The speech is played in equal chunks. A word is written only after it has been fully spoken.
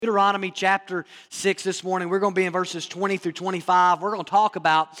Deuteronomy chapter 6 this morning. We're going to be in verses 20 through 25. We're going to talk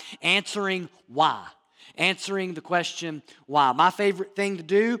about answering why. Answering the question, why. My favorite thing to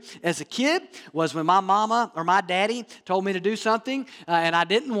do as a kid was when my mama or my daddy told me to do something and I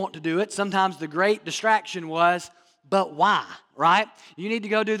didn't want to do it. Sometimes the great distraction was, but why, right? You need to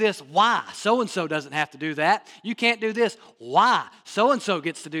go do this. Why? So-and-so doesn't have to do that. You can't do this. Why? So-and-so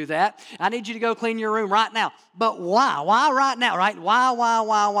gets to do that. I need you to go clean your room right now. But why? Why right now, right?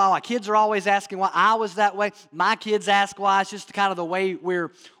 Why? Kids are always asking why. I was that way. My kids ask why. It's just kind of the way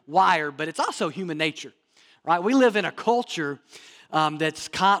we're wired, but it's also human nature, right? We live in a culture that's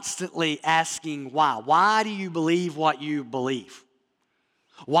constantly asking why. Why do you believe what you believe?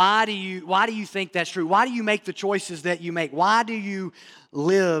 Why do you think that's true? Why do you make the choices that you make? Why do you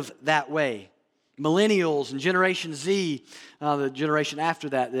live that way? Millennials and Generation Z, the generation after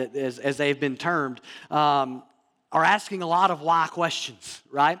that, as they've been termed, are asking a lot of why questions,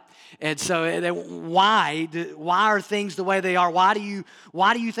 right? And so, why are things the way they are? Why do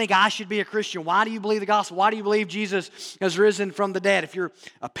you think I should be a Christian? Why do you believe the gospel? Why do you believe Jesus has risen from the dead? If you're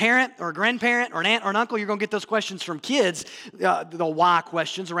a parent or a grandparent or an aunt or an uncle, you're going to get those questions from kids, the why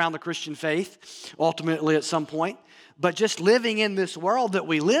questions around the Christian faith, ultimately at some point. But just living in this world that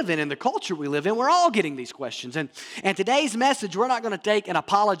we live in the culture we live in, we're all getting these questions. And today's message, we're not going to take an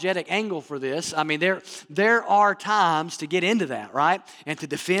apologetic angle for this. I mean, there are times to get into that, right? And to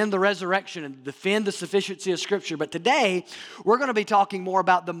defend the resurrection and defend the sufficiency of Scripture. But today, we're going to be talking more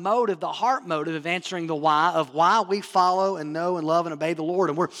about the motive, the heart motive of answering the why, of why we follow and know and love and obey the Lord.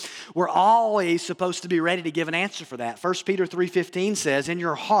 And we're always supposed to be ready to give an answer for that. 1 Peter 3:15 says, "In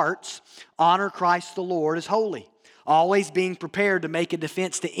your hearts, honor Christ the Lord as holy, always being prepared to make a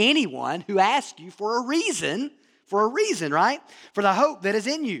defense to anyone who asks you for a reason, right? For the hope that is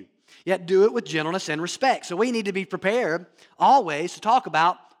in you. Yet do it with gentleness and respect." So we need to be prepared always to talk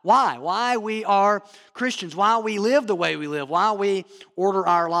about why we are Christians, why we live the way we live, why we order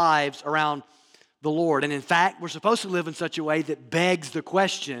our lives around the Lord. And in fact, we're supposed to live in such a way that begs the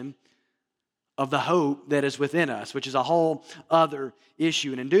question of the hope that is within us, which is a whole other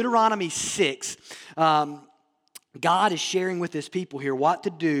issue. And in Deuteronomy 6, God is sharing with His people here what to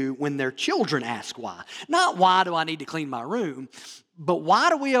do when their children ask why. Not why do I need to clean my room, but why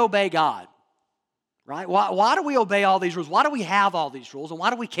do we obey God, right? Why do we obey all these rules? Why do we have all these rules, and why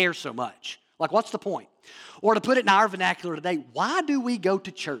do we care so much? Like, what's the point? Or to put it in our vernacular today, why do we go to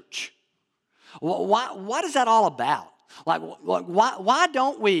church? What is that all about? Like why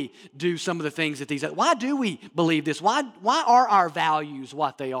don't we do some of the things that these? Why do we believe this? Why are our values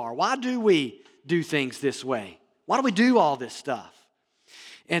what they are? Why do we do things this way? Why do we do all this stuff?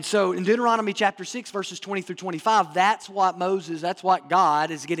 And so in Deuteronomy chapter 6, verses 20 through 25, that's what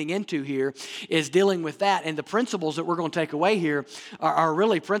God is getting into here, is dealing with that. And the principles that we're going to take away here are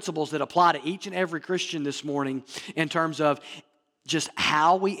really principles that apply to each and every Christian this morning in terms of just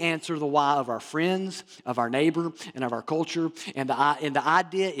how we answer the why of our friends, of our neighbor, and of our culture. And the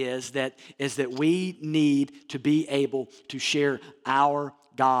idea is that we need to be able to share our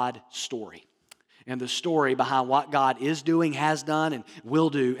God story and the story behind what God is doing, has done, and will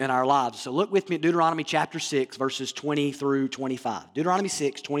do in our lives. So look with me at Deuteronomy chapter 6, verses 20 through 25. Deuteronomy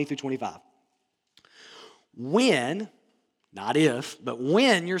 6, 20 through 25. When, not if, but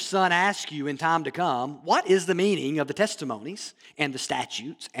when your son asks you in time to come, what is the meaning of the testimonies and the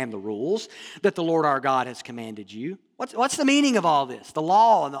statutes and the rules that the Lord our God has commanded you? What's the meaning of all this? The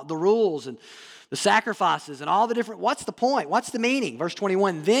law and the rules and the sacrifices and all the different, what's the point? What's the meaning? Verse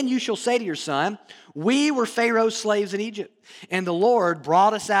 21, "Then you shall say to your son, we were Pharaoh's slaves in Egypt, and the Lord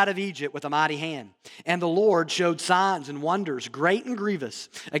brought us out of Egypt with a mighty hand. And the Lord showed signs and wonders, great and grievous,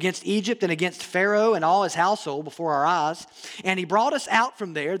 against Egypt and against Pharaoh and all his household before our eyes. And He brought us out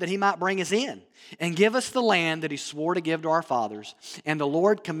from there that He might bring us in and give us the land that He swore to give to our fathers. And the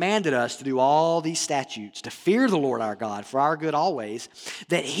Lord commanded us to do all these statutes, to fear the Lord our God for our good always,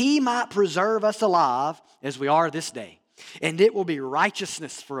 that He might preserve us alive as we are this day. And it will be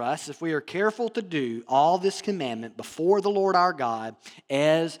righteousness for us if we are careful to do all this commandment before the Lord our God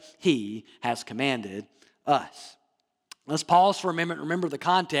as He has commanded us." Let's pause for a moment and remember the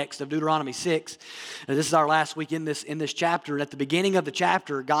context of Deuteronomy 6. This is our last week in this chapter. And at the beginning of the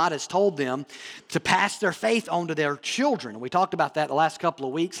chapter, God has told them to pass their faith on to their children. And we talked about that the last couple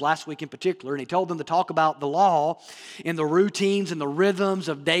of weeks, last week in particular. And He told them to talk about the law and the routines and the rhythms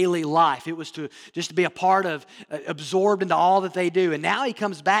of daily life. It was to be a part of, absorbed into all that they do. And now He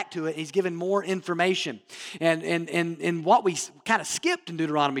comes back to it. He's given more information. And what we kind of skipped in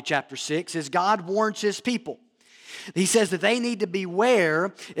Deuteronomy chapter 6 is God warns His people. He says that they need to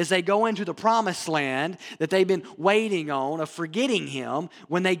beware as they go into the promised land that they've been waiting on, of forgetting him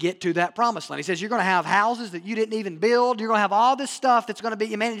when they get to that promised land. He says you're going to have houses that you didn't even build. You're going to have all this stuff that's going to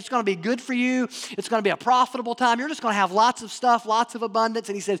be, man, it's going to be good for you. It's going to be a profitable time. You're just going to have lots of stuff, lots of abundance.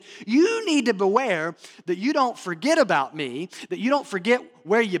 And he says you need to beware that you don't forget about me, that you don't forget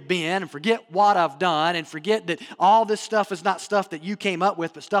where you've been and forget what I've done and forget that all this stuff is not stuff that you came up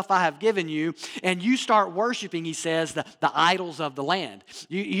with, but stuff I have given you. And you start worshiping, he says, the idols of the land.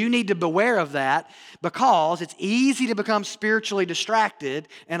 You need to beware of that because it's easy to become spiritually distracted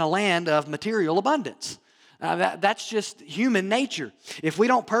in a land of material abundance. That's just human nature. If we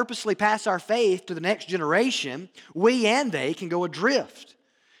don't purposely pass our faith to the next generation, we and they can go adrift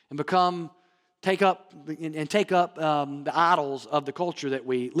and take up the idols of the culture that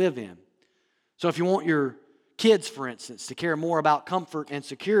we live in. So if you want your kids, for instance, to care more about comfort and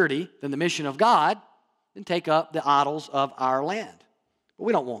security than the mission of God, then take up the idols of our land. But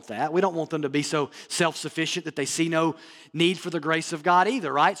we don't want that. We don't want them to be so self-sufficient that they see no need for the grace of God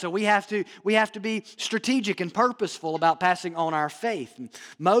either, right? So we have to be strategic and purposeful about passing on our faith. And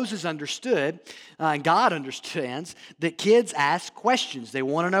Moses understood, and God understands, that kids ask questions. They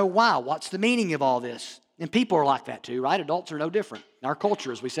want to know why. What's the meaning of all this? And people are like that too, right? Adults are no different. Our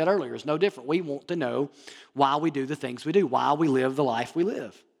culture, as we said earlier, is no different. We want to know why we do the things we do, why we live the life we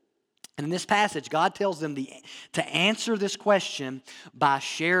live. And in this passage, God tells them to answer this question by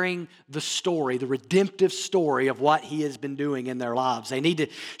sharing the story, the redemptive story of what he has been doing in their lives. They need to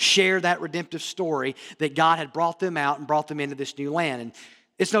share that redemptive story that God had brought them out and brought them into this new land. And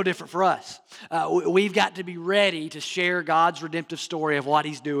it's no different for us. We've got to be ready to share God's redemptive story of what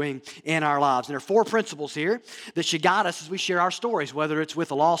he's doing in our lives. And there are 4 principles here that should guide us as we share our stories, whether it's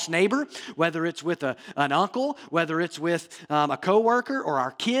with a lost neighbor, whether it's with an uncle, whether it's with a coworker or our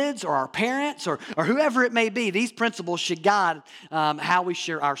kids or our parents or whoever it may be. These principles should guide how we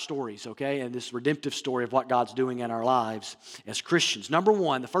share our stories, okay, and this redemptive story of what God's doing in our lives as Christians. Number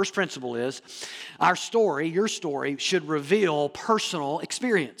 1, the first principle is our story, your story, should reveal personal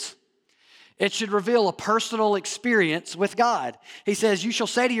experience. It should reveal a personal experience with God. He says, you shall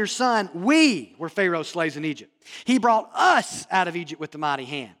say to your son, we were Pharaoh's slaves in Egypt. He brought us out of Egypt with the mighty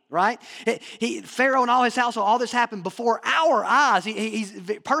hand, right? Pharaoh and all his household, all this happened before our eyes. He's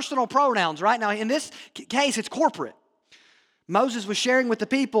personal pronouns, right? Now, in this case, it's corporate. Moses was sharing with the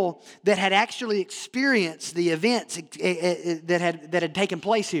people that had actually experienced the events that had taken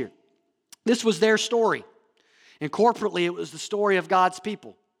place here. This was their story. And corporately, it was the story of God's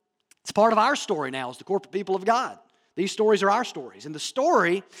people. It's part of our story now as the corporate people of God. These stories are our stories. And the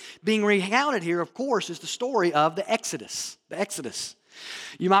story being recounted here, of course, is the story of the Exodus. The Exodus.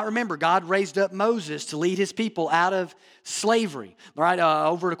 You might remember God raised up Moses to lead his people out of slavery. Right?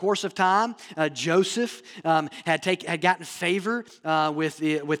 Over the course of time, Joseph had gotten favor with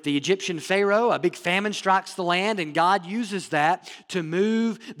the Egyptian Pharaoh. A big famine strikes the land, and God uses that to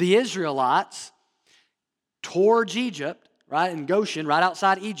move the Israelites towards Egypt, right, in Goshen, right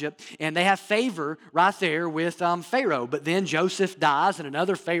outside Egypt, and they have favor right there with Pharaoh. But then Joseph dies, and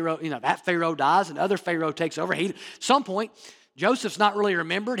another Pharaoh, that Pharaoh dies, and another Pharaoh takes over. At some point, Joseph's not really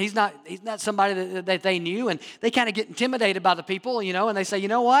remembered. He's not somebody that they knew, and they kind of get intimidated by the people, and they say, you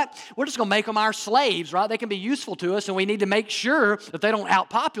know what? We're just going to make them our slaves, right? They can be useful to us, and we need to make sure that they don't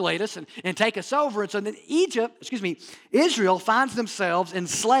outpopulate us and take us over. And so then Israel finds themselves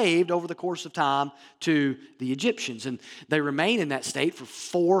enslaved over the course of time to the Egyptians, and they remain in that state for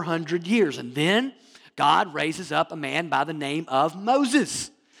 400 years. And then God raises up a man by the name of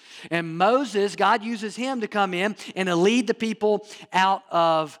Moses. And Moses, God uses him to come in and to lead the people out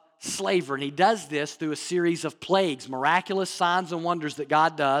of slavery. And he does this through a series of plagues, miraculous signs and wonders that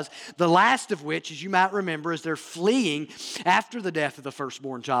God does. The last of which, as you might remember, is they're fleeing after the death of the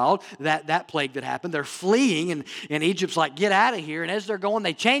firstborn child, that plague that happened. They're fleeing, and Egypt's like, get out of here. And as they're going,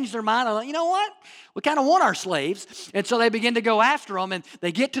 they change their mind. Like, you know what? We kind of want our slaves. And so they begin to go after them, and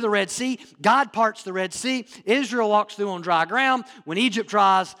they get to the Red Sea. God parts the Red Sea. Israel walks through on dry ground. When Egypt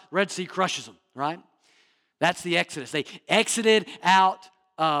tries, Red Sea crushes them, right? That's the Exodus. They exited out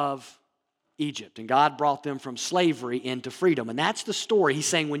of Egypt, and God brought them from slavery into freedom. And that's the story. He's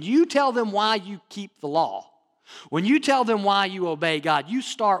saying, when you tell them why you keep the law, when you tell them why you obey God, you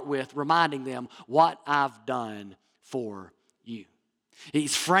start with reminding them what I've done for you.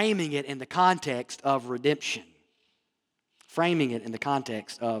 He's framing it in the context of redemption. Framing it in the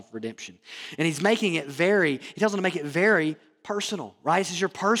context of redemption. And he tells them to make it very personal, right? This is your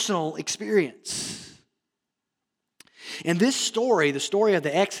personal experience. And this story, the story of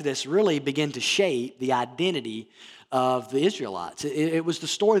the Exodus, really began to shape the identity of the Israelites. It was the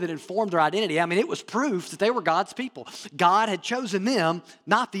story that informed their identity. I mean, it was proof that they were God's people. God had chosen them,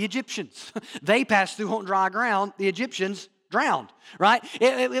 not the Egyptians. They passed through on dry ground. The Egyptians drowned, right?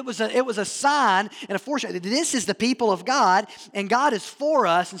 It was a sign and a foreshadowing that this is the people of God, and God is for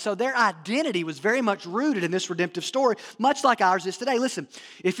us. And so their identity was very much rooted in this redemptive story, much like ours is today. Listen,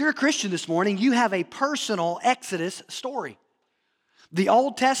 if you're a Christian this morning, you have a personal Exodus story. The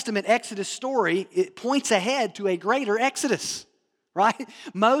Old Testament Exodus story, it points ahead to a greater Exodus, right?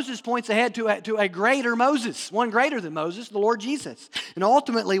 Moses points ahead to a greater Moses, one greater than Moses, the Lord Jesus. And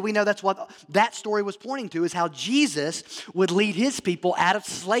ultimately, we know that's what that story was pointing to, is how Jesus would lead his people out of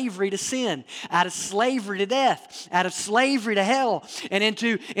slavery to sin, out of slavery to death, out of slavery to hell, and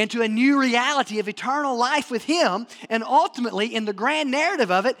into a new reality of eternal life with him, and ultimately, in the grand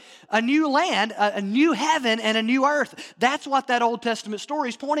narrative of it, a new land, a new heaven, and a new earth. That's what that Old Testament story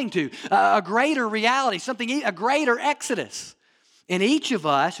is pointing to, a greater reality, a greater Exodus. And each of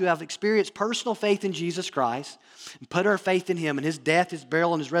us who have experienced personal faith in Jesus Christ and put our faith in him and his death, his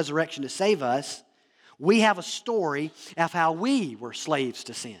burial, and his resurrection to save us, we have a story of how we were slaves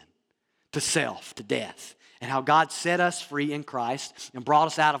to sin, to self, to death, and how God set us free in Christ and brought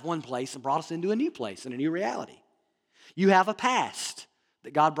us out of one place and brought us into a new place and a new reality. You have a past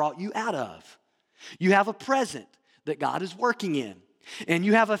that God brought you out of. You have a present that God is working in. And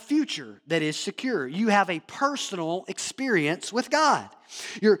you have a future that is secure. You have a personal experience with God.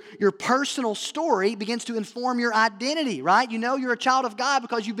 Your personal story begins to inform your identity, right? You know you're a child of God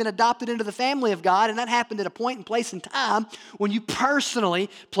because you've been adopted into the family of God, and that happened at a point in place in time when you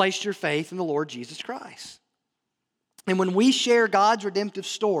personally placed your faith in the Lord Jesus Christ. And when we share God's redemptive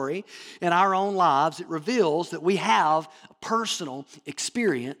story in our own lives, it reveals that we have a personal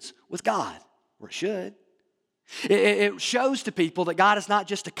experience with God, or it should. It shows to people that God is not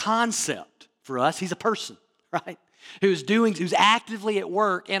just a concept for us, he's a person, right? Who's actively at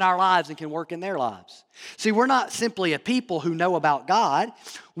work in our lives and can work in their lives. See, we're not simply a people who know about God,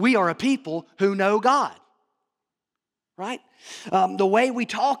 we are a people who know God, right? The way we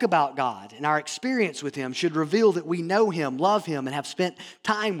talk about God and our experience with him should reveal that we know him, love him, and have spent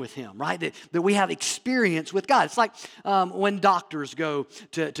time with him, right? That we have experience with God. It's like when doctors go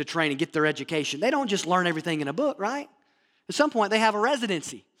to train and get their education. They don't just learn everything in a book, right? At some point, they have a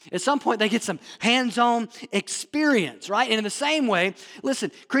residency. At some point, they get some hands-on experience, right? And in the same way,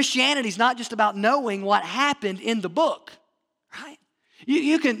 listen, Christianity is not just about knowing what happened in the book, right?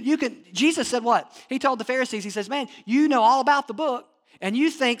 You can, Jesus said what? He told the Pharisees, he says, man, you know all about the book, and you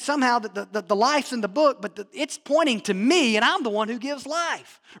think somehow that the life's in the book, but it's pointing to me, and I'm the one who gives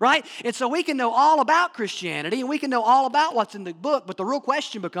life, right? And so we can know all about Christianity, and we can know all about what's in the book, but the real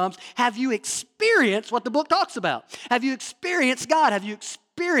question becomes, have you experienced what the book talks about? Have you experienced God? Have you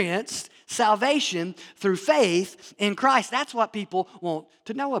experienced salvation through faith in Christ? That's what people want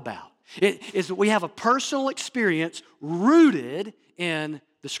to know about. It is that we have a personal experience rooted in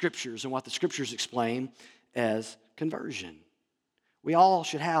the Scriptures and what the Scriptures explain as conversion. We all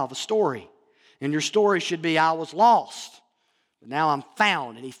should have a story. And your story should be, I was lost, but now I'm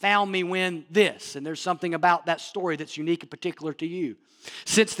found. And he found me when this. And there's something about that story that's unique and particular to you.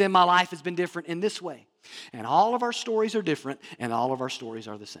 Since then, my life has been different in this way. And all of our stories are different, and all of our stories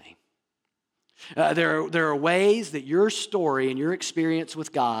are the same. There are ways that your story and your experience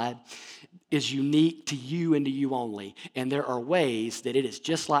with God is unique to you and to you only. And there are ways that it is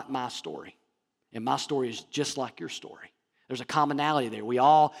just like my story. And my story is just like your story. There's a commonality there. We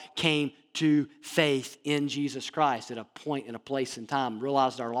all came to faith in Jesus Christ at a point in a place in time,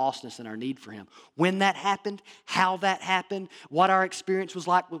 realized our lostness and our need for him. When that happened, how that happened, what our experience was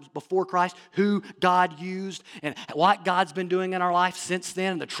like before Christ, who God used, and what God's been doing in our life since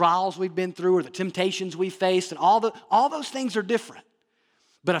then, and the trials we've been through, or the temptations we faced, and all those things are different.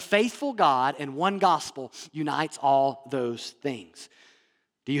 But a faithful God and one gospel unites all those things.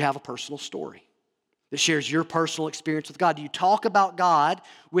 Do you have a personal story that shares your personal experience with God? Do you talk about God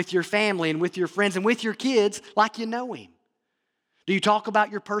with your family and with your friends and with your kids like you know him? Do you talk about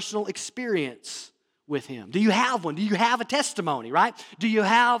your personal experience with him? Do you have one? Do you have a testimony, right? Do you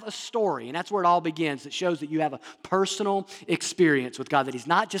have a story? And that's where it all begins. It shows that you have a personal experience with God, that he's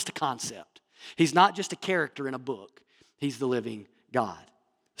not just a concept. He's not just a character in a book. He's the living God.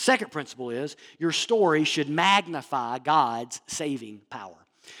 Second principle is your story should magnify God's saving power.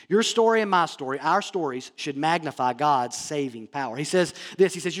 Your story and my story, our stories should magnify God's saving power. He says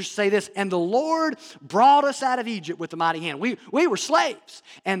this, you say this, and the Lord brought us out of Egypt with a mighty hand. We were slaves,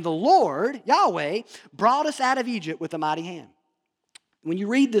 and the Lord, Yahweh, brought us out of Egypt with a mighty hand. When you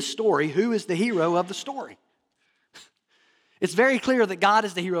read this story, who is the hero of the story? It's very clear that God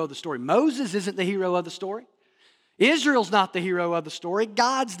is the hero of the story. Moses isn't the hero of the story. Israel's not the hero of the story.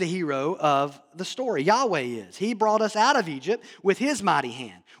 God's the hero of the story. Yahweh is. He brought us out of Egypt with his mighty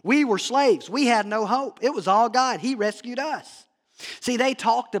hand. We were slaves. We had no hope. It was all God. He rescued us. See, they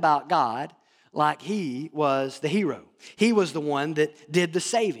talked about God like he was the hero. He was the one that did the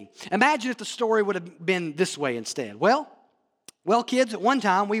saving. Imagine if the story would have been this way instead. Well, kids, at one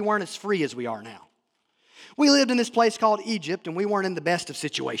time we weren't as free as we are now. We lived in this place called Egypt, and we weren't in the best of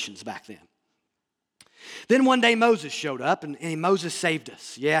situations back then. Then one day Moses showed up, and Moses saved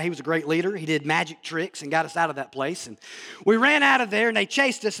us. Yeah, he was a great leader. He did magic tricks and got us out of that place. And we ran out of there, and they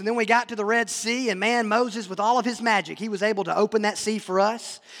chased us, and then we got to the Red Sea, and man, Moses, with all of his magic, he was able to open that sea for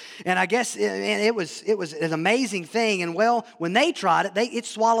us. And I guess it was an amazing thing. And well, when they tried it, it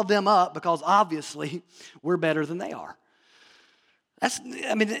swallowed them up because obviously we're better than they are.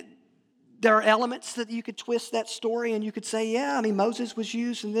 There are elements that you could twist that story and you could say, yeah, Moses was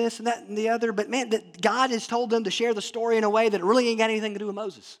used in this and that and the other. But man, God has told them to share the story in a way that it really ain't got anything to do with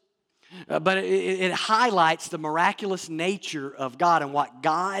Moses. But it highlights the miraculous nature of God and what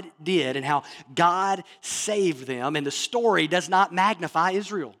God did and how God saved them. And the story does not magnify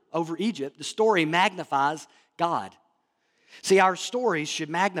Israel over Egypt. The story magnifies God. See, our stories should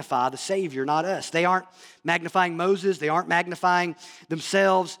magnify the Savior, not us. They aren't magnifying Moses. They aren't magnifying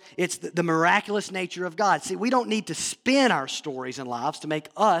themselves. It's the miraculous nature of God. See, we don't need to spin our stories and lives to make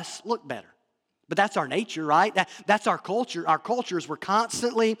us look better. But that's our nature, right? That's our culture. Our culture is we're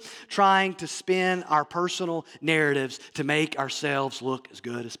constantly trying to spin our personal narratives to make ourselves look as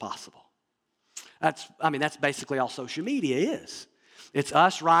good as possible. That's basically all social media is. It's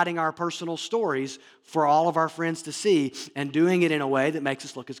us writing our personal stories for all of our friends to see and doing it in a way that makes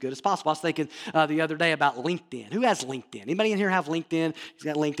us look as good as possible. I was thinking the other day about LinkedIn. Who has LinkedIn? Anybody in here have LinkedIn? He's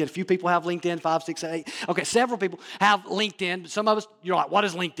got LinkedIn. A few people have LinkedIn, 5, 6, 8. Okay, several people have LinkedIn. Some of us, you're like, what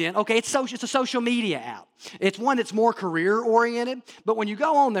is LinkedIn? Okay, it's a social media app. It's one that's more career-oriented. But when you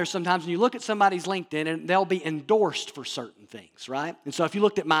go on there sometimes and you look at somebody's LinkedIn, and they'll be endorsed for certain things, right? And so if you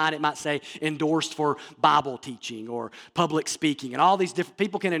looked at mine, it might say endorsed for Bible teaching or public speaking. And all these different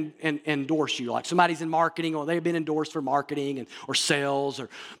people can endorse you. Like somebody's in marketing, or they've been endorsed for marketing or sales or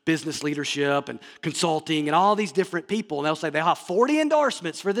business leadership and consulting and all these different people. And they'll say they'll have 40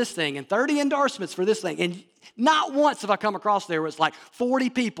 endorsements for this thing and 30 endorsements for this thing. And not once have I come across there where it's like 40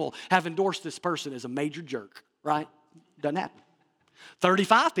 people have endorsed this person as a major jerk, right? Doesn't happen.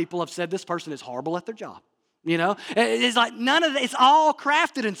 35 people have said this person is horrible at their job. You know, it's like none of it, it's all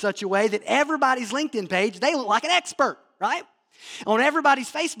crafted in such a way that everybody's LinkedIn page, they look like an expert, right? On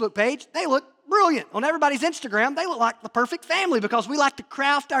everybody's Facebook page, they look brilliant. On everybody's Instagram, they look like the perfect family because we like to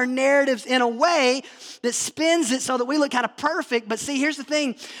craft our narratives in a way that spins it so that we look kind of perfect. But see, here's the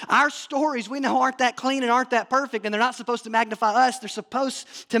thing. Our stories, we know, aren't that clean and aren't that perfect, and they're not supposed to magnify us. They're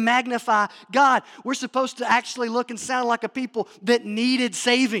supposed to magnify God. We're supposed to actually look and sound like a people that needed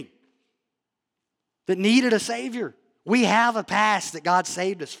saving, that needed a Savior. We have a past that God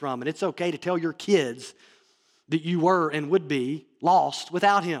saved us from, and it's okay to tell your kids that you were and would be lost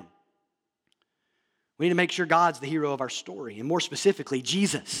without Him. We need to make sure God's the hero of our story, and more specifically,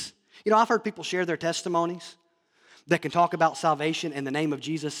 Jesus. You know, I've heard people share their testimonies that can talk about salvation and the name of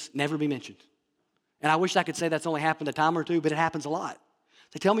Jesus never be mentioned. And I wish I could say that's only happened a time or two, but it happens a lot.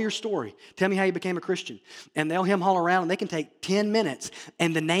 Say, tell me your story. Tell me how you became a Christian. And they'll hem-haul around, and they can take 10 minutes,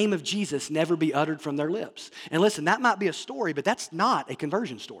 and the name of Jesus never be uttered from their lips. And listen, that might be a story, but that's not a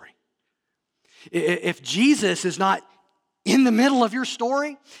conversion story. If Jesus is not in the middle of your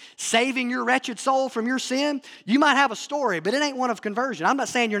story, saving your wretched soul from your sin, you might have a story, but it ain't one of conversion. I'm not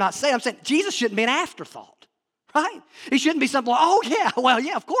saying you're not saved. I'm saying Jesus shouldn't be an afterthought, right? He shouldn't be something like, oh yeah, well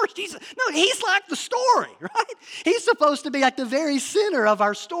yeah, of course Jesus. No, He's like the story, right? He's supposed to be like the very center of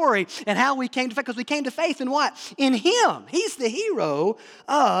our story and how we came to faith, because we came to faith in what? In Him. He's the hero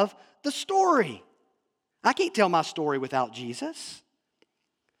of the story. I can't tell my story without Jesus.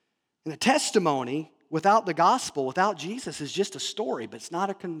 And the testimony without the gospel, without Jesus, is just a story, but it's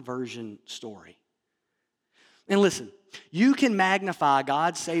not a conversion story. And listen, you can magnify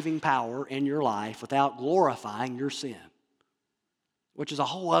God's saving power in your life without glorifying your sin, which is a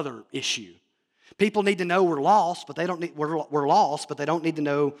whole other issue. People need to know we're lost, but they don't need, we're lost, but they don't need to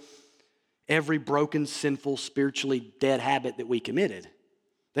know every broken, sinful, spiritually dead habit that we committed.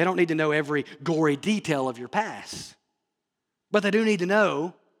 They don't need to know every gory detail of your past, but they do need to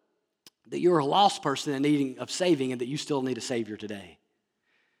know that you're a lost person in need of saving and that you still need a Savior today.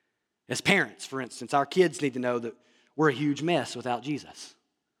 As parents, for instance, our kids need to know that we're a huge mess without Jesus,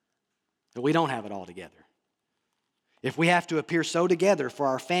 that we don't have it all together. If we have to appear so together for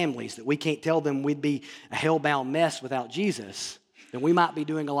our families that we can't tell them we'd be a hell-bound mess without Jesus, then we might be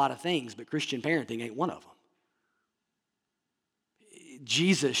doing a lot of things, but Christian parenting ain't one of them.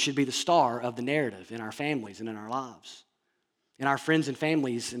 Jesus should be the star of the narrative in our families and in our lives. And our friends and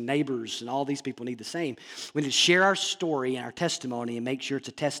families and neighbors and all these people need the same. We need to share our story and our testimony and make sure it's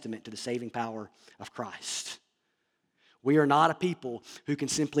a testament to the saving power of Christ. We are not a people who can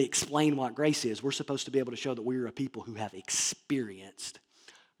simply explain what grace is. We're supposed to be able to show that we are a people who have experienced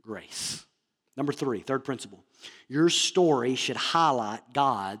grace. Number 3, third principle. Your story should highlight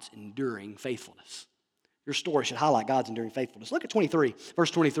God's enduring faithfulness. Your story should highlight God's enduring faithfulness. Look at 23,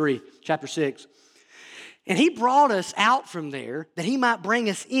 verse 23, chapter 6. And he brought us out from there that he might bring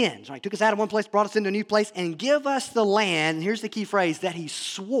us in. So he took us out of one place, brought us into a new place, and give us the land, and here's the key phrase, that he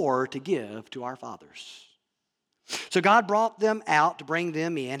swore to give to our fathers. So God brought them out to bring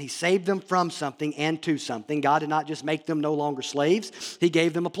them in. He saved them from something and to something. God did not just make them no longer slaves. He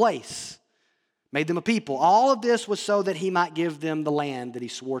gave them a place, made them a people. All of this was so that he might give them the land that he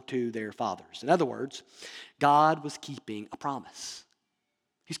swore to their fathers. In other words, God was keeping a promise.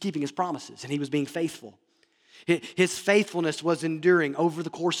 He's keeping his promises, and he was being faithful. His faithfulness was enduring over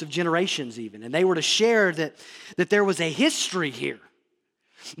the course of generations even. And they were to share that there was a history here.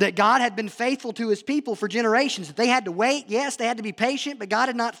 That God had been faithful to his people for generations. That they had to wait. Yes, they had to be patient, but God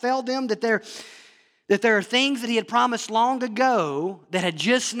had not failed them. That there are things that he had promised long ago that had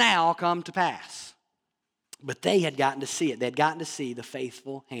just now come to pass. But they had gotten to see it. They had gotten to see the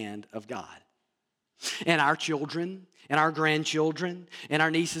faithful hand of God. And our children, and our grandchildren, and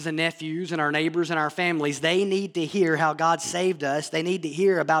our nieces and nephews, and our neighbors and our families, they need to hear how God saved us. They need to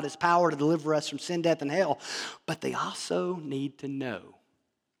hear about his power to deliver us from sin, death, and hell. But they also need to know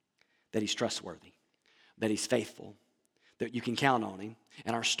that he's trustworthy, that he's faithful, that you can count on him.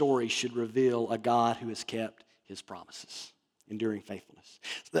 And our story should reveal a God who has kept his promises, enduring faithfulness.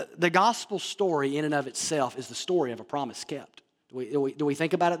 The gospel story in and of itself is the story of a promise kept. Do we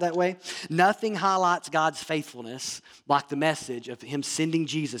think about it that way? Nothing highlights God's faithfulness like the message of him sending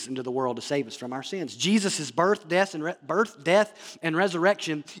Jesus into the world to save us from our sins. Jesus' birth, death, and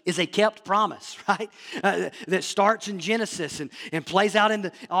resurrection is a kept promise, right? That starts in Genesis and plays out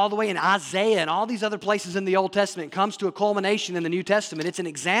all the way in Isaiah and all these other places in the Old Testament, comes to a culmination in the New Testament. It's an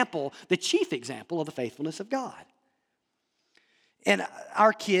example, the chief example of the faithfulness of God. And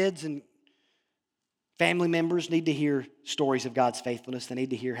our kids and family members need to hear stories of God's faithfulness. They need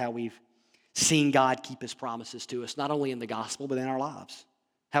to hear how we've seen God keep his promises to us, not only in the gospel, but in our lives.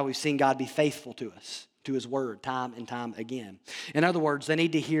 How we've seen God be faithful to us, to his word, time and time again. In other words, they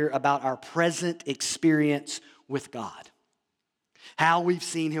need to hear about our present experience with God. How we've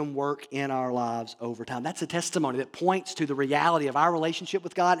seen him work in our lives over time. That's a testimony that points to the reality of our relationship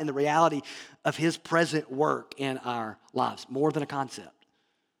with God and the reality of his present work in our lives, more than a concept.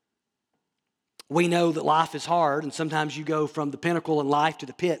 We know that life is hard, and sometimes you go from the pinnacle in life to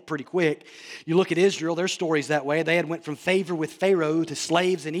the pit pretty quick. You look at Israel, their story's that way. They had went from favor with Pharaoh to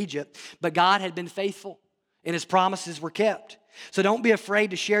slaves in Egypt, but God had been faithful, and his promises were kept. So don't be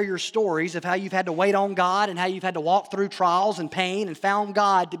afraid to share your stories of how you've had to wait on God and how you've had to walk through trials and pain and found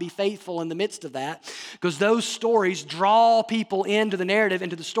God to be faithful in the midst of that, because those stories draw people into the narrative,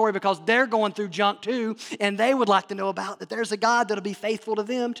 into the story, because they're going through junk too, and they would like to know about that there's a God that'll be faithful to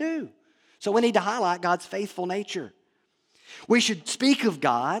them too. So we need to highlight God's faithful nature. We should speak of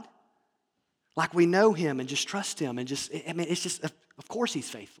God like we know him and just trust him and of course he's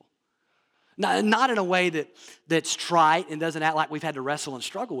faithful. Not in a way that's trite and doesn't act like we've had to wrestle and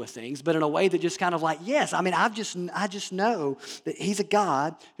struggle with things, but in a way that just kind of like, yes, I just know that he's a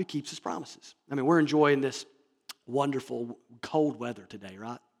God who keeps his promises. We're enjoying this wonderful cold weather today,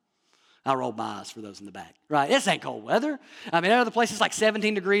 right? I rolled my eyes for those in the back. Right, this ain't cold weather. Other places like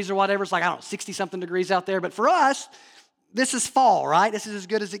 17 degrees or whatever. It's like, 60-something degrees out there. But for us, this is fall, right? This is as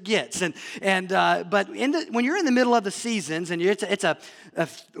good as it gets. But when you're in the middle of the seasons, and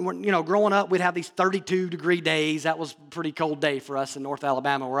growing up, we'd have these 32-degree days. That was a pretty cold day for us in North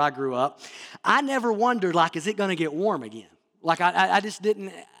Alabama where I grew up. I never wondered, is it going to get warm again? I just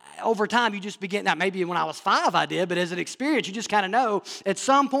didn't. Over time, you just begin, now maybe when I was 5 I did, but as an experience, you just kind of know at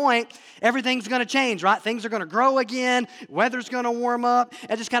some point, everything's going to change, right? Things are going to grow again, weather's going to warm up.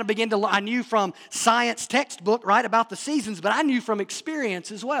 I just kind of I knew from science textbook, right, about the seasons, but I knew from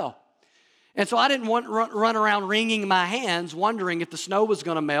experience as well. And so I didn't run around wringing my hands wondering if the snow was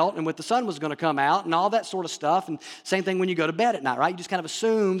going to melt and if the sun was going to come out and all that sort of stuff. And same thing when you go to bed at night, right? You just kind of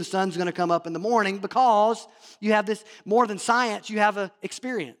assume the sun's going to come up in the morning because you have this, more than science, you have an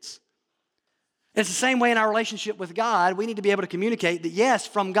experience. It's the same way in our relationship with God. We need to be able to communicate that, yes,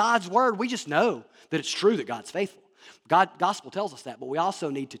 from God's word, we just know that it's true that God's faithful. Gospel tells us that, but we also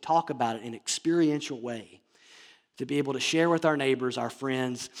need to talk about it in an experiential way, to be able to share with our neighbors, our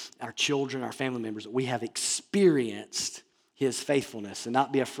friends, our children, our family members that we have experienced his faithfulness and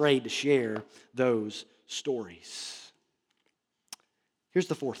not be afraid to share those stories. Here's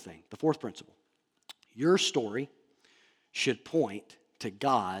the fourth thing, the fourth principle. Your story should point to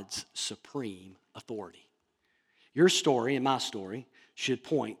God's supreme authority. Your story and my story should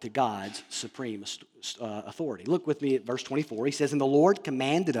point to God's supreme authority. Look with me at verse 24. He says, "And the Lord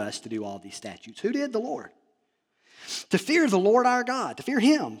commanded us to do all these statutes." Who did? The Lord. "To fear the Lord our God," to fear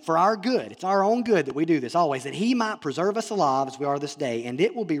him for our good. It's our own good that we do this always, "that he might preserve us alive as we are this day. And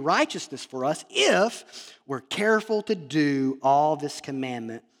it will be righteousness for us if we're careful to do all this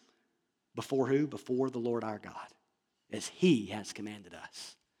commandment." Before who? Before the Lord our God, as he has commanded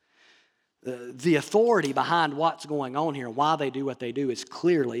us. The authority behind what's going on here and why they do what they do is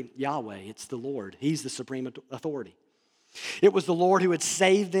clearly Yahweh. It's the Lord. He's the supreme authority. It was the Lord who had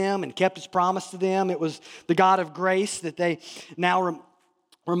saved them and kept his promise to them. It was the God of grace that they now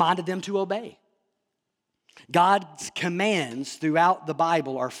reminded them to obey. God's commands throughout the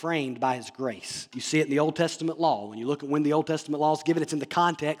Bible are framed by his grace. You see it in the Old Testament law. When you look at when the Old Testament law is given, it's in the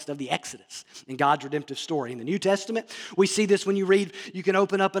context of the Exodus in God's redemptive story. In the New Testament, we see this when you read, you can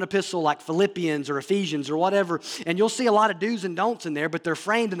open up an epistle like Philippians or Ephesians or whatever, and you'll see a lot of do's and don'ts in there, but they're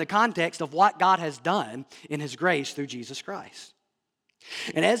framed in the context of what God has done in his grace through Jesus Christ.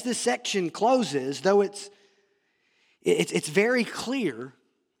 And as this section closes, though it's very clear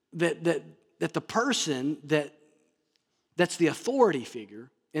that the person that's the authority figure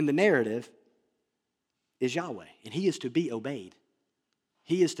in the narrative is Yahweh, and he is to be obeyed.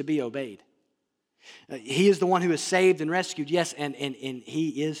 He is to be obeyed. He is the one who has saved and rescued, yes, and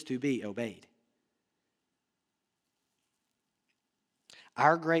he is to be obeyed.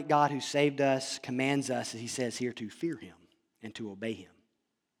 Our great God who saved us commands us, as he says here, to fear him and to obey him.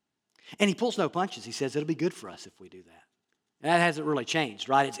 And he pulls no punches. He says it'll be good for us if we do that. And that hasn't really changed,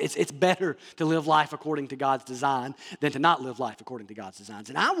 right? It's better to live life according to God's design than to not live life according to God's designs.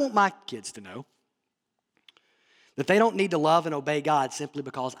 And I want my kids to know that they don't need to love and obey God simply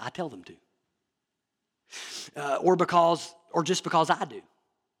because I tell them to, or just because I do.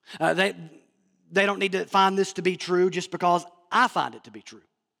 They don't need to find this to be true just because I find it to be true.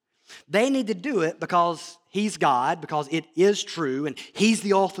 They need to do it because he's God, because it is true, and he's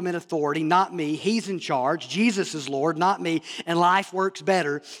the ultimate authority, not me. He's in charge. Jesus is Lord, not me. And life works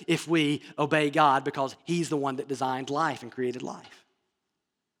better if we obey God because he's the one that designed life and created life.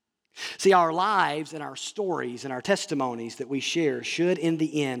 See, our lives and our stories and our testimonies that we share should, in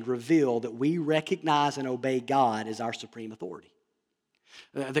the end, reveal that we recognize and obey God as our supreme authority,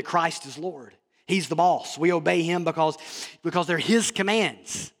 that Christ is Lord. He's the boss. We obey him because they're his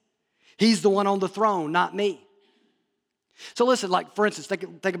commands. He's the one on the throne, not me. So listen, like for instance,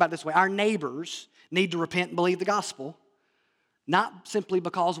 think about it this way. Our neighbors need to repent and believe the gospel, not simply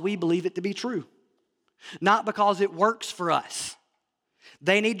because we believe it to be true, not because it works for us.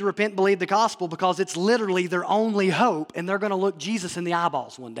 They need to repent and believe the gospel because it's literally their only hope, and they're going to look Jesus in the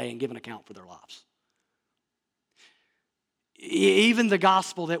eyeballs one day and give an account for their lives. Even the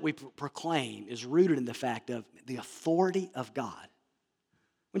gospel that we proclaim is rooted in the fact of the authority of God.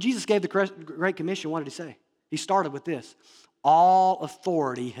 When Jesus gave the Great Commission, what did he say? He started with this: all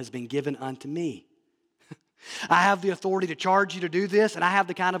authority has been given unto me. I have the authority to charge you to do this, and I have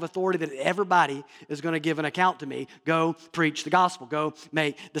the kind of authority that everybody is going to give an account to me. Go preach the gospel. Go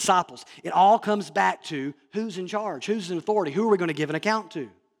make disciples. It all comes back to who's in charge, who's in authority, who are we going to give an account to?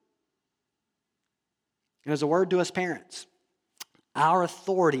 And as a word to us parents, our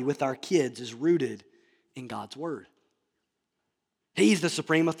authority with our kids is rooted in God's word. He's the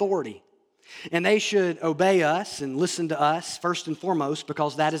supreme authority. And they should obey us and listen to us first and foremost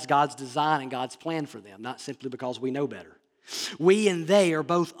because that is God's design and God's plan for them, not simply because we know better. We and they are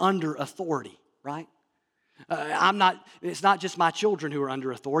both under authority, right? It's not just my children who are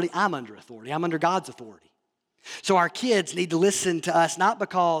under authority. I'm under authority. I'm under God's authority. So our kids need to listen to us not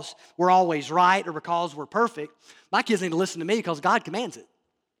because we're always right or because we're perfect. My kids need to listen to me because God commands it.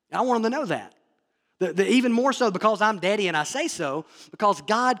 And I want them to know that. Even more so because I'm daddy and I say so, because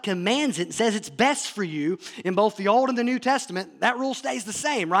God commands it and says it's best for you in both the Old and the New Testament. That rule stays the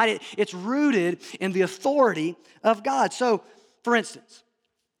same, right? It's rooted in the authority of God. So, for instance,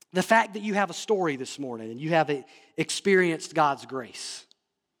 the fact that you have a story this morning and you have experienced God's grace,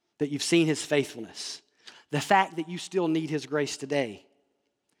 that you've seen his faithfulness, the fact that you still need his grace today,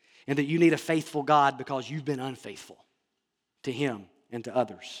 and that you need a faithful God because you've been unfaithful to him and to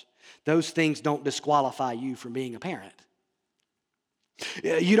others. Those things don't disqualify you from being a parent.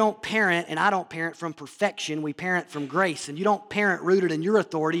 You don't parent, and I don't parent from perfection. We parent from grace. And you don't parent rooted in your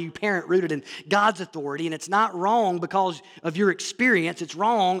authority. You parent rooted in God's authority. And it's not wrong because of your experience. It's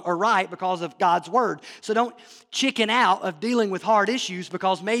wrong or right because of God's word. So don't chicken out of dealing with hard issues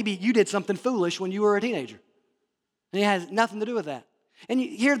because maybe you did something foolish when you were a teenager. And it has nothing to do with that. And you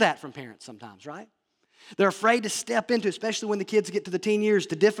hear that from parents sometimes, right? They're afraid to step into, especially when the kids get to the teen years,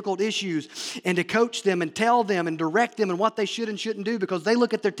 to difficult issues and to coach them and tell them and direct them and what they should and shouldn't do because they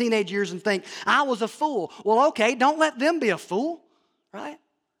look at their teenage years and think, I was a fool. Well, okay, don't let them be a fool, right?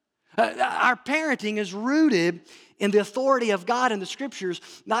 Our parenting is rooted in the authority of God in the Scriptures,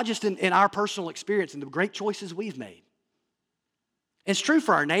 not just in our personal experience and the great choices we've made. It's true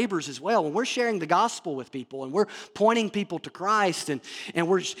for our neighbors as well. When we're sharing the gospel with people and we're pointing people to Christ and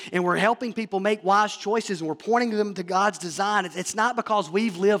we're helping people make wise choices and we're pointing them to God's design, it's not because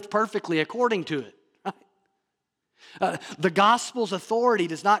we've lived perfectly according to it. Right? The gospel's authority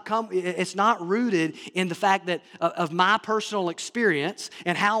does not come, it's not rooted in the fact that of my personal experience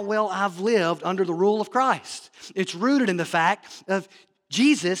and how well I've lived under the rule of Christ. It's rooted in the fact of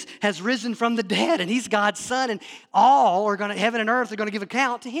Jesus has risen from the dead, and he's God's son, and all are going to, heaven and earth are going to give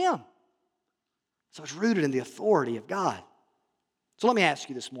account to him. So it's rooted in the authority of God. So let me ask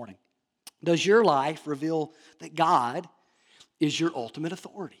you this morning, does your life reveal that God is your ultimate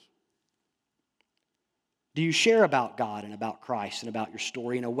authority? Do you share about God and about Christ and about your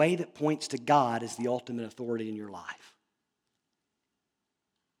story in a way that points to God as the ultimate authority in your life?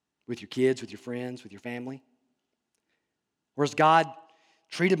 With your kids, with your friends, with your family? Or is God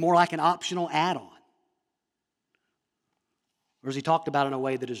treated more like an optional add-on? Or is he talked about in a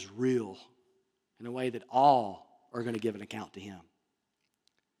way that is real, in a way that all are going to give an account to him?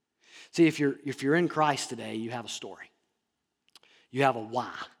 See, if you're in Christ today, you have a story. You have a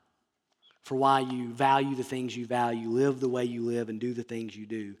why. For why you value the things you value, live the way you live, and do the things you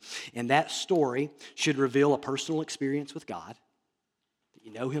do. And that story should reveal a personal experience with God, that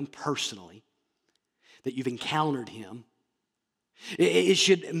you know him personally, that you've encountered him. It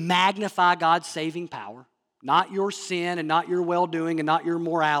should magnify God's saving power, not your sin and not your well-doing and not your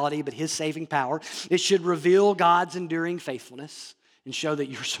morality, but his saving power. It should reveal God's enduring faithfulness and show that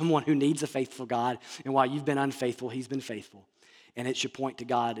you're someone who needs a faithful God, and while you've been unfaithful, he's been faithful. And it should point to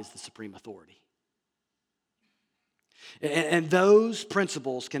God as the supreme authority. And those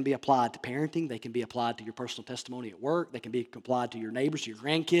principles can be applied to parenting. They can be applied to your personal testimony at work. They can be applied to your neighbors, to your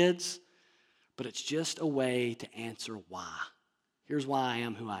grandkids. But it's just a way to answer why. Here's why I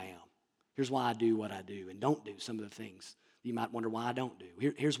am who I am. Here's why I do what I do and don't do some of the things you might wonder why I don't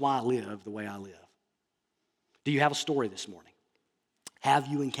do. Here's why I live the way I live. Do you have a story this morning? Have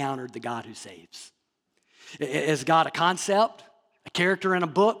you encountered the God who saves? Is God a concept, a character in a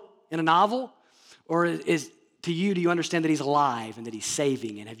book, in a novel? Or is to you, do you understand that he's alive and that he's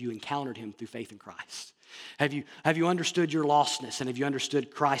saving? And have you encountered him through faith in Christ? Have you understood your lostness, and have you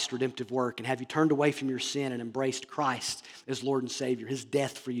understood Christ's redemptive work? And have you turned away from your sin and embraced Christ as Lord and Savior, his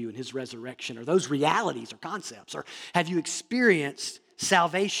death for you and his resurrection? Are those realities or concepts? Or have you experienced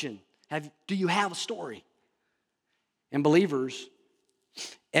salvation? Do you have a story? And believers,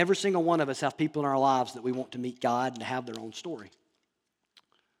 every single one of us have people in our lives that we want to meet God and to have their own story.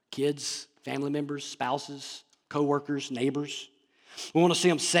 Kids, family members, spouses, co-workers, neighbors. We want to see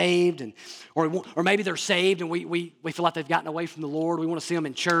them saved, or maybe they're saved and we feel like they've gotten away from the Lord. We want to see them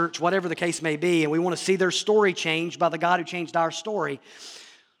in church, whatever the case may be, and we want to see their story changed by the God who changed our story.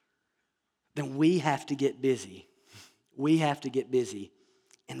 Then we have to get busy. We have to get busy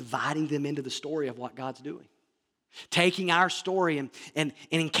inviting them into the story of what God's doing. Taking our story and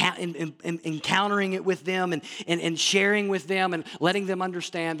encountering it with them and sharing with them and letting them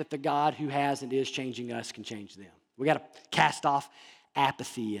understand that the God who has and is changing us can change them. We got to cast off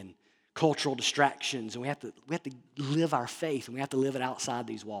apathy and cultural distractions, and we have to live our faith, and we have to live it outside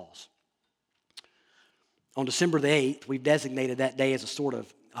these walls. On December the 8th, we've designated that day as a sort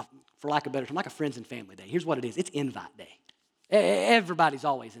of, for lack of a better term, like a friends and family day. Here's what it is. It's invite day. Everybody's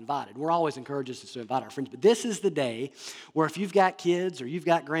always invited. We're always encouraged to invite our friends. But this is the day where if you've got kids or you've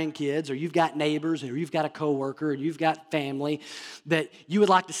got grandkids or you've got neighbors or you've got a coworker or you've got family that you would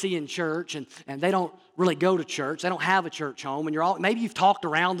like to see in church and they don't really go to church, they don't have a church home, and maybe you've talked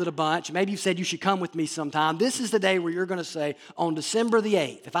around it a bunch, maybe you've said you should come with me sometime. This is the day where you're going to say, on December the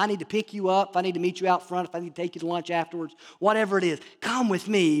 8th, if I need to pick you up, if I need to meet you out front, if I need to take you to lunch afterwards, whatever it is, come with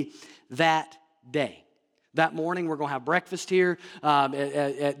me that day. That morning, we're going to have breakfast here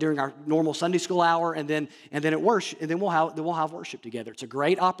during our normal Sunday school hour, and then at worship, and then we'll have worship together. It's a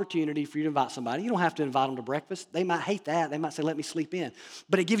great opportunity for you to invite somebody. You don't have to invite them to breakfast. They might hate that. They might say, "Let me sleep in,"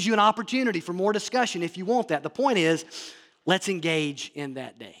 but it gives you an opportunity for more discussion if you want that. The point is, Let's engage in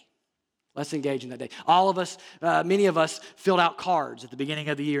that day. Let's engage in that day. All of us, many of us filled out cards at the beginning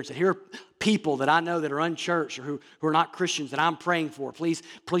of the year and said, here are people that I know that are unchurched or who are not Christians that I'm praying for. Please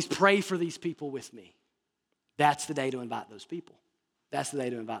pray for these people with me. That's the day to invite those people. That's the day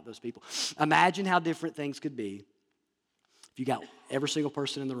to invite those people. Imagine how different things could be if you got every single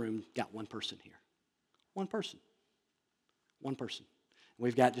person in the room, got one person here. One person. One person.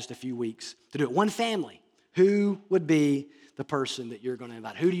 We've got just a few weeks to do it. One family. Who would be the person that you're going to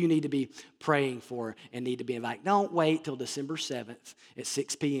invite? Who do you need to be praying for and need to be invited? Don't wait till December 7th at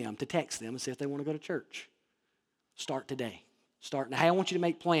 6 p.m. to text them and see if they want to go to church. Start today. Start now. Hey, I want you to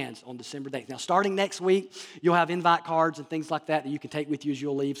make plans on December 8th. Now, starting next week, you'll have invite cards and things like that you can take with you as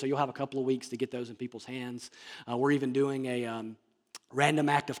you'll leave, so you'll have a couple of weeks to get those in people's hands. We're even doing a random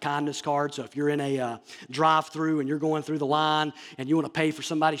act of kindness card. So if you're in a drive-through and you're going through the line and you want to pay for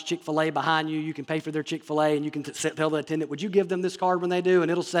somebody's Chick-fil-A behind you, you can pay for their Chick-fil-A and you can tell the attendant, would you give them this card when they do?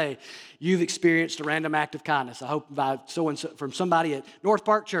 And it'll say, you've experienced a random act of kindness. I hope from somebody at North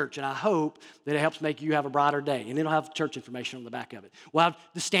Park Church, and I hope that it helps make you have a brighter day. And it'll have church information on the back of it. We'll have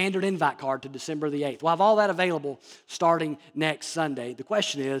the standard invite card to December the 8th. We'll have all that available starting next Sunday. The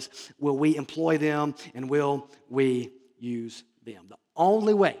question is, will we employ them and will we use them? The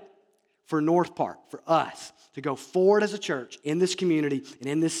only way for North Park, for us, to go forward as a church in this community and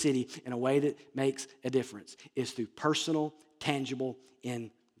in this city in a way that makes a difference is through personal, tangible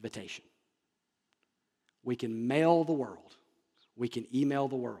invitation. We can mail the world. We can email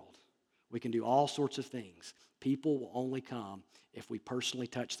the world. We can do all sorts of things. People will only come if we personally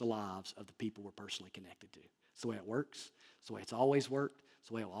touch the lives of the people we're personally connected to. It's the way it works. It's the way it's always worked. It's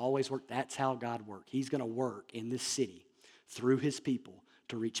the way it will always work. That's how God works. He's going to work in this city through his people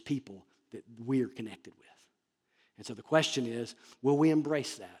to reach people that we're connected with. And so the question is, will we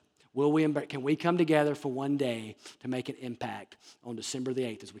embrace that? Can we come together for one day to make an impact on December the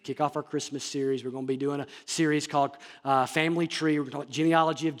 8th? As we kick off our Christmas series, we're going to be doing a series called Family Tree. We're going to talk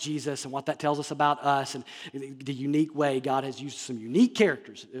genealogy of Jesus and what that tells us about us and the unique way God has used some unique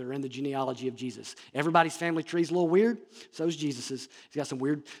characters that are in the genealogy of Jesus. Everybody's family tree is a little weird. So is Jesus's. He's got some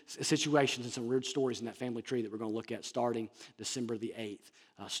weird situations and some weird stories in that family tree that we're going to look at starting December the 8th.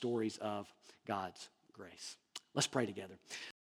 Stories of God's grace. Let's pray together.